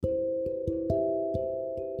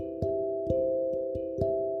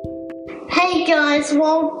Hey guys,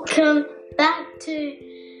 welcome back to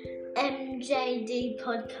MJD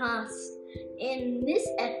Podcast. In this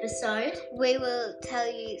episode, we will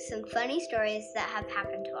tell you some funny stories that have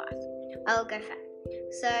happened to us. I'll go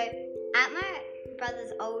first. So, at my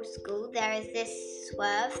brother's old school, there is this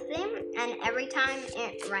swerve thing, and every time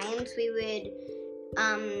it rains, we would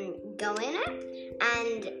go in it,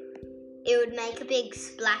 and it would make a big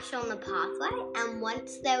splash on the pathway. And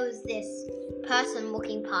once there was this person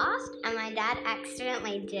walking past, and my dad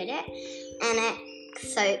accidentally did it, and it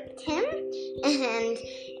soaked him. And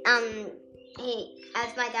he,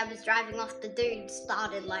 as my dad was driving off, the dude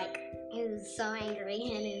started he was so angry,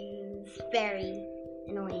 and it was very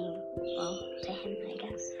annoying. Well, to him, I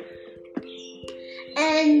guess.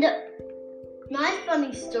 And my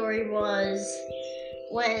funny story was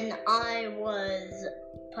when I was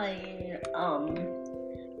playing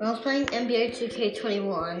NBA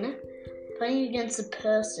 2K21, playing against a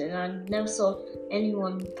person. I never saw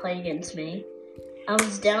anyone play against me. I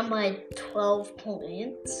was down by 12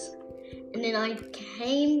 points, and then I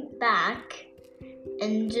came back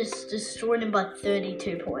and just destroyed him by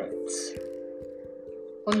 32 points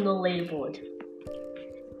on the leaderboard.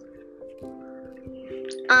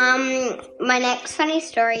 My next funny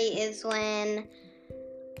story is when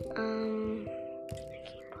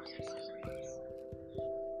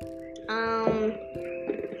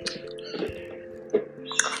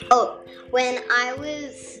when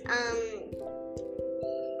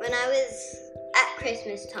I was at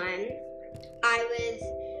Christmas time,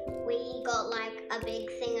 we got a big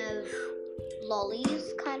thing of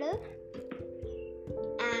lollies, kind of,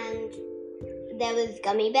 and there was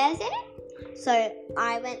gummy bears in it. So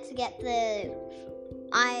I went to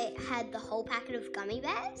I had the whole packet of gummy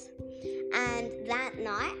bears, and that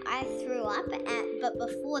night I threw up, but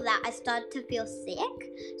before that I started to feel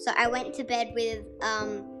sick, so I went to bed with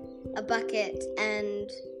a bucket and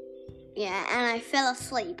I fell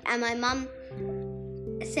asleep, and my mum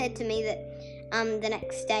said to me that the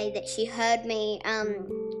next day that she heard me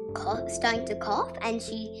starting to cough, and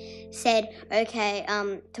she said, okay,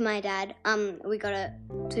 to my dad, we got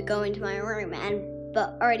to go into my room,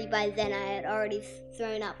 but already by then I had already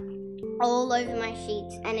thrown up all over my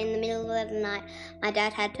sheets, and in the middle of the night my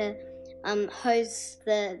dad had to hose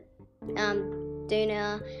the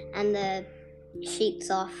doona and the sheets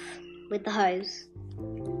off with the hose.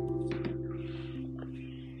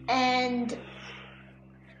 And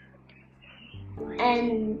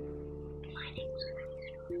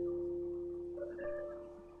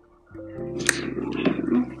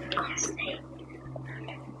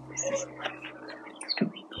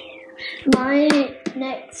my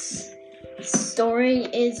next story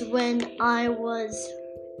is when I was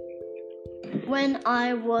sorry,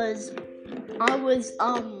 I was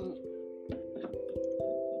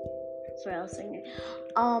singing.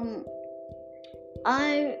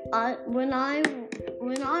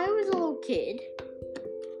 When I was a little kid,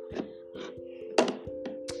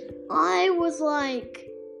 I was like,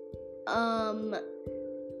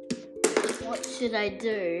 what should I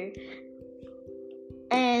do?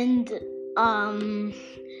 And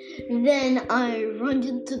then I ran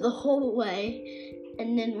into the hallway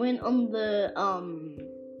and then went on the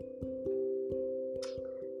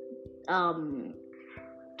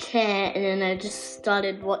chair, and then I just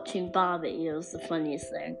started watching Barbie. It was the funniest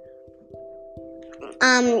thing.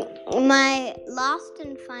 My last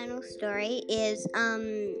and final story is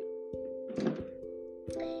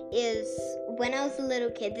when I was a little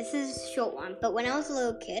kid. This is a short one, but when I was a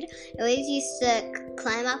little kid, I always used to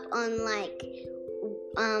climb up on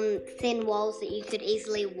thin walls that you could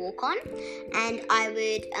easily walk on, and I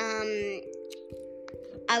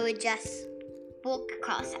would just walk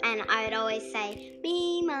across, and I would always say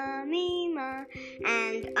Mima, Mima.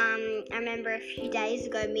 And I remember a few days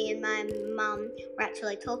ago, me and my mum were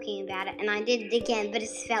actually talking about it, and I did it again, but it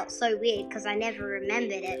felt so weird because I never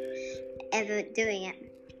remembered it ever doing it.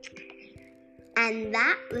 And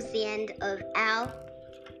that was the end of our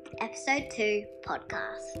episode 2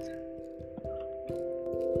 podcast.